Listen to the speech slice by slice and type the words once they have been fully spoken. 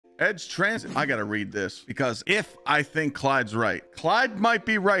Edge Transit. I gotta read this because if I think Clyde's right, Clyde might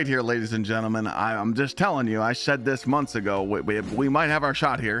be right here, ladies and gentlemen. I'm just telling you, I said this months ago. We might have our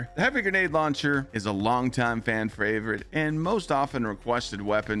shot here. The heavy grenade launcher is a longtime fan favorite and most often requested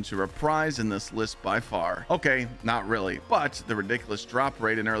weapon to reprise in this list by far. Okay, not really, but the ridiculous drop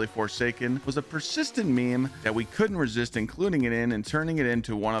rate in early Forsaken was a persistent meme that we couldn't resist including it in and turning it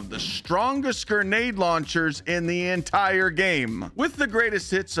into one of the strongest grenade launchers in the entire game. With the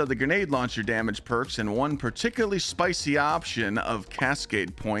greatest hits of the grenade launcher damage perks and one particularly spicy option of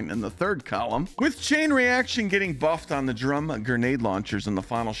Cascade Point in the third column. With chain reaction getting buffed on the drum grenade launchers in the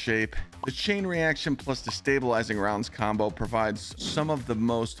final shape, the chain reaction plus the stabilizing rounds combo provides some of the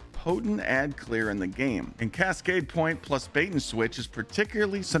most potent ad clear in the game, and Cascade Point plus bait and switch is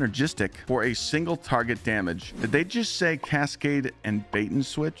particularly synergistic for a single target damage. Did they just say Cascade and bait and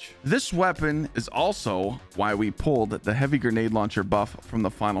switch? This weapon is also why we pulled the heavy grenade launcher buff from the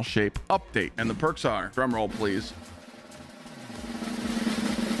final shape update, and the perks are, drumroll please,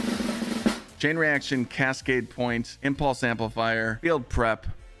 chain reaction, Cascade Point, impulse amplifier, field prep,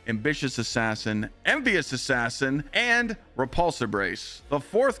 ambitious assassin, envious assassin, and repulsor brace. The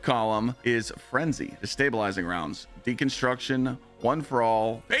fourth column is frenzy, destabilizing rounds, deconstruction, one for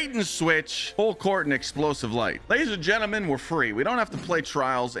all, bait and switch, full court, and explosive light. Ladies and gentlemen, we're free. We don't have to play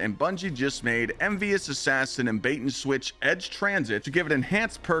trials, and Bungie just made envious assassin and bait and switch Edge Transit to give it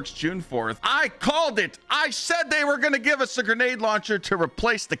enhanced perks June 4th. I called it. I said they were going to give us a grenade launcher to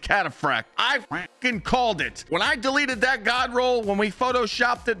replace the cataphract. I fucking called it. When I deleted that god roll, when we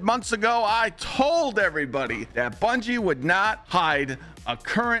photoshopped it months ago, I told everybody that Bungie would not hide a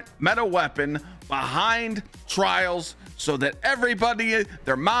current meta weapon behind trials so that everybody,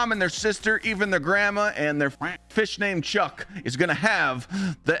 their mom and their sister, even their grandma and their fish named Chuck is going to have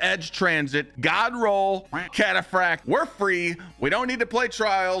the Edge Transit God Roll Cataphract. We're free. We don't need to play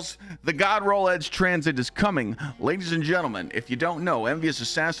trials. The God Roll Edge Transit is coming. Ladies and gentlemen, if you don't know, Envious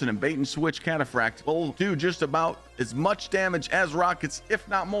Assassin and Bait and Switch Cataphract will do just about as much damage as rockets, if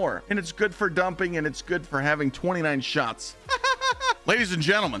not more. And it's good for dumping, and it's good for having 29 shots. Ladies and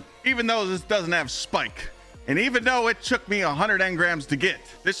gentlemen, even though this doesn't have spike, and even though it took me 100 engrams to get,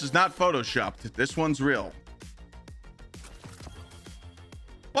 this is not photoshopped. This one's real.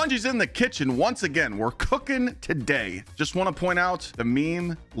 Bungie's in the kitchen once again. We're cooking today. Just want to point out the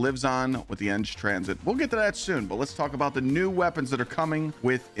meme lives on with the Edge Transit. We'll get to that soon, but let's talk about the new weapons that are coming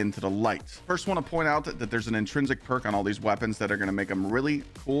with Into the Light. First, want to point out that there's an intrinsic perk on all these weapons that are going to make them really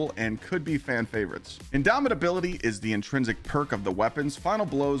cool and could be fan favorites. Indomitability is the intrinsic perk of the weapons. Final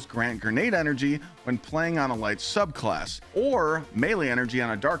blows grant grenade energy when playing on a light subclass, or melee energy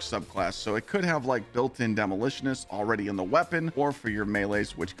on a dark subclass. So it could have like built-in demolitionist already in the weapon, or for your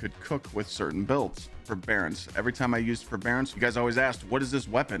melees, which could cook with certain builds. Forbearance. Every time I used Forbearance, you guys always asked, what is this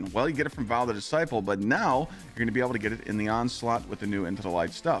weapon? Well, you get it from Val the Disciple, but now you're going to be able to get it in the Onslaught with the new Into the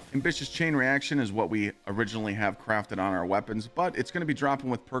Light stuff. Ambitious Chain Reaction is what we originally have crafted on our weapons, but it's going to be dropping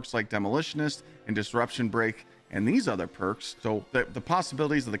with perks like Demolitionist and Disruption Break and these other perks. So the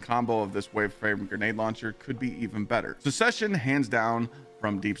possibilities of the combo of this wave frame grenade launcher could be even better. Secession, hands down,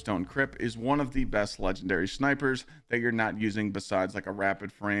 from Deepstone Crypt, is one of the best legendary snipers that you're not using besides like a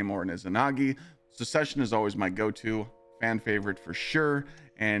Rapid Frame or an Izanagi. Secession is always my go-to fan favorite for sure,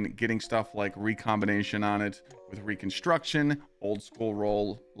 and getting stuff like recombination on it with reconstruction, old school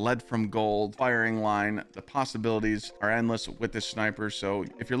roll, lead from gold, firing line, the possibilities are endless with this sniper. So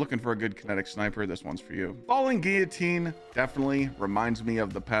if you're looking for a good kinetic sniper, this one's for you. Falling Guillotine definitely reminds me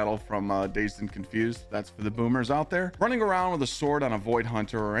of the paddle from Dazed and Confused. That's for the boomers out there. Running around with a sword on a Void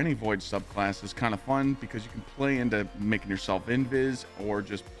Hunter or any Void subclass is kind of fun because you can play into making yourself invis or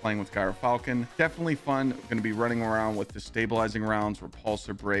just playing with Gyro Falcon. Definitely fun. Going to be running around with the stabilizing rounds,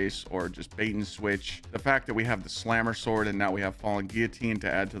 repulsor brace, or just bait and switch. The fact that we have the Slammer sword and now we have Fallen Guillotine to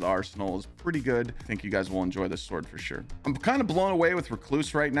add to the arsenal is pretty good. I think you guys will enjoy this sword for sure. I'm kind of blown away with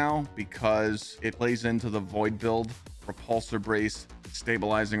Recluse right now because it plays into the Void build, repulsor brace,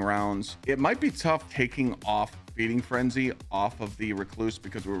 stabilizing rounds. It might be tough taking off Feeding Frenzy off of the Recluse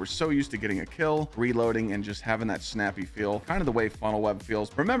because we were so used to getting a kill, reloading, and just having that snappy feel, kind of the way Funnel Web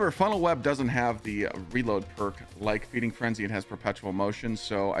feels. Remember, Funnel Web doesn't have the reload perk like Feeding Frenzy. It has perpetual motion,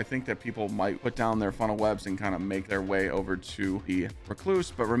 so I think that people might put down their Funnel Webs and kind of make their way over to the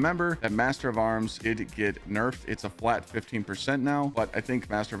Recluse. But remember that Master of Arms did get nerfed. It's a flat 15% now, but I think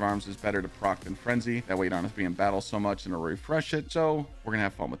Master of Arms is better to proc than Frenzy. That way you don't have to be in battle so much and to refresh it. So we're gonna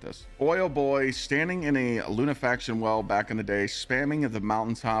have fun with this. Boy, oh boy, standing in a Lunafaction well back in the day, spamming at the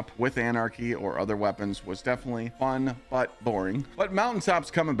mountaintop with Anarchy or other weapons was definitely fun, but boring. But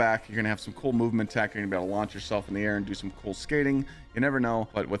Mountaintop's coming back. You're gonna have some cool movement tech. You're gonna be able to launch yourself in the air and do some cool skating. You never know.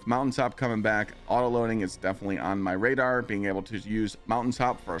 But with Mountaintop coming back, auto loading is definitely on my radar. Being able to use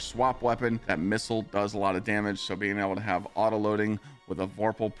Mountaintop for a swap weapon, that missile does a lot of damage, so being able to have auto loading with a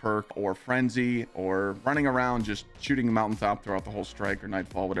Vorpal perk or Frenzy or running around just shooting Mountaintop throughout the whole strike or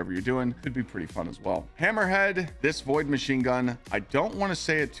Nightfall, whatever you're doing, could be pretty fun as well. Hammerhead, this Void Machine Gun, I don't want to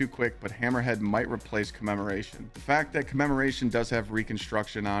say it too quick, but Hammerhead might replace Commemoration. The fact that Commemoration does have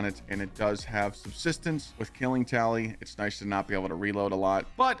Reconstruction on it and it does have Subsistence with Killing Tally, it's nice to not be able to reload a lot.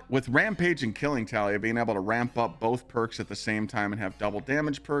 But with Rampage and Killing Tally, being able to ramp up both perks at the same time and have double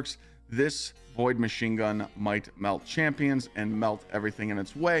damage perks, this Void Machine Gun might melt champions and melt everything in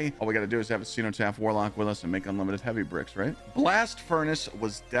its way. All we got to do is have a Cenotaph Warlock with us and make unlimited heavy bricks, right? Blast Furnace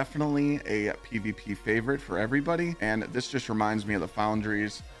was definitely a PvP favorite for everybody, and this just reminds me of the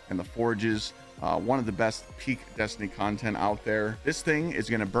Foundries and the Forges. One of the best peak Destiny content out there. This thing is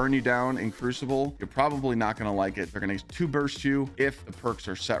going to burn you down in Crucible. You're probably not going to like it. They're going to 2-burst you if the perks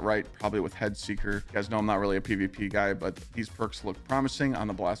are set right, probably with Head Seeker. You guys know I'm not really a PvP guy, but these perks look promising on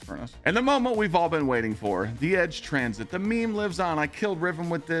the Blast Furnace. And the moment we've all been waiting for, the Edge Transit. The meme lives on. I killed Riven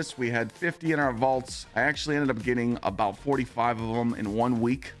with this. We had 50 in our vaults. I actually ended up getting about 45 of them in 1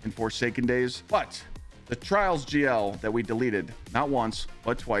 week in Forsaken days. But the Trials GL that we deleted, not once,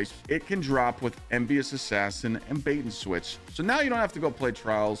 but twice, it can drop with Envious Assassin and Bait and Switch. So now you don't have to go play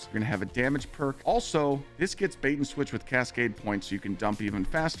Trials. You're gonna have a damage perk. Also, this gets Bait and Switch with Cascade points, so you can dump even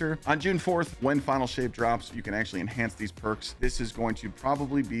faster. On June 4th, when Final Shape drops, you can actually enhance these perks. This is going to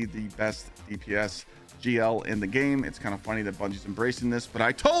probably be the best DPS GL in the game. It's kind of funny that Bungie's embracing this, but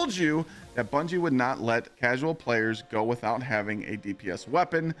I told you that Bungie would not let casual players go without having a DPS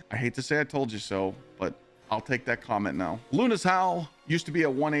weapon. I hate to say I told you so, but I'll take that comment now. Luna's Howl used to be a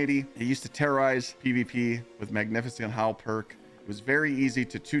 180. It used to terrorize PvP with Magnificent Howl perk. It was very easy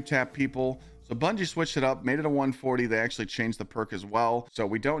to 2-tap people. So Bungie switched it up, made it a 140. They actually changed the perk as well. So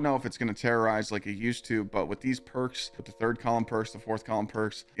we don't know if it's going to terrorize like it used to, but with these perks, with the 3rd column perks, the 4th column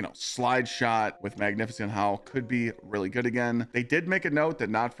perks, you know, Slide Shot with Magnificent Howl could be really good again. They did make a note that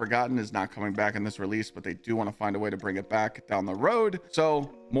Not Forgotten is not coming back in this release, but they do want to find a way to bring it back down the road. So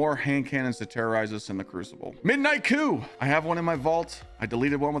more hand cannons to terrorize us in the Crucible. Midnight Coup. I have one in my vault. I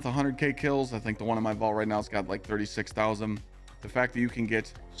deleted one with 100k kills. I think the one in my vault right now has got like 36,000. The fact that you can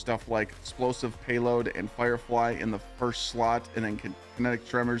get stuff like Explosive Payload and Firefly in the first slot, and then Kinetic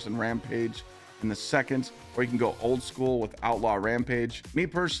Tremors and Rampage in the second, or you can go old school with Outlaw Rampage. Me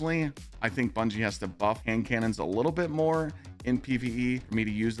personally, I think Bungie has to buff hand cannons a little bit more in PvE for me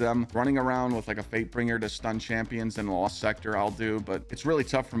to use them. Running around with like a Fatebringer to stun champions in Lost Sector, I'll do, but it's really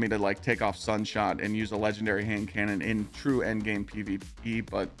tough for me to like take off Sunshot and use a legendary hand cannon in true endgame PvE.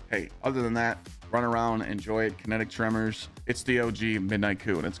 But hey, other than that, run around, enjoy it. Kinetic Tremors, it's the OG Midnight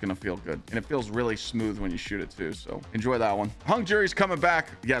Coup, and it's gonna feel good, and it feels really smooth when you shoot it too, so enjoy that one. Hung Jury's coming back,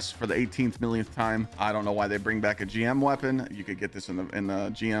 yes, for the 18th millionth time. I don't know why they bring back a GM weapon. You could get this in the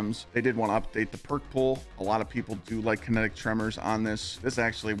GMs. They did want to update the perk pool. A lot of people do like Kinetic Tremors on this. This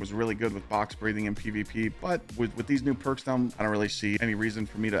actually was really good with box breathing in PvP, but with these new perks down, I don't really see any reason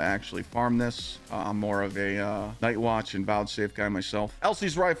for me to actually farm this. I'm more of a Night Watch and Vowed Safe guy myself.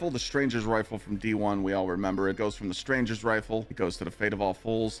 Elsie's Rifle, the Stranger's Rifle from D1, we all remember it. Goes from the Stranger's Rifle, it goes to the Fate of All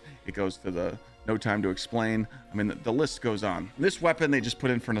Fools, it goes to the No Time to Explain. I mean, the list goes on. This weapon they just put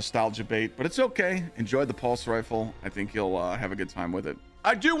in for nostalgia bait, but it's okay. Enjoy the Pulse Rifle. I think you'll have a good time with it.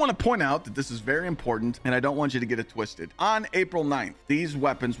 I do want to point out that this is very important, and I don't want you to get it twisted. On April 9th, these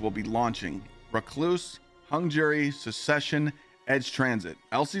weapons will be launching: Recluse, Hung Jury, Secession, Edge Transit,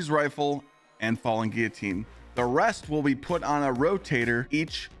 Elsie's Rifle, and Fallen Guillotine. The rest will be put on a rotator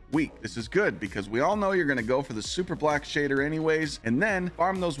each week. This is good because we all know you're going to go for the super black shader anyways, and then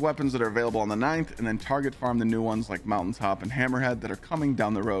farm those weapons that are available on the 9th, and then target farm the new ones like Mountaintop and Hammerhead that are coming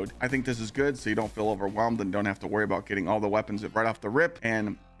down the road. I think this is good, so you don't feel overwhelmed and don't have to worry about getting all the weapons right off the rip,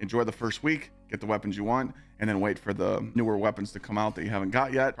 and enjoy the first week, get the weapons you want, and then wait for the newer weapons to come out that you haven't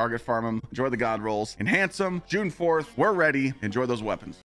got yet. Target farm them, enjoy the god rolls, enhance them. June 4th, we're ready. Enjoy those weapons.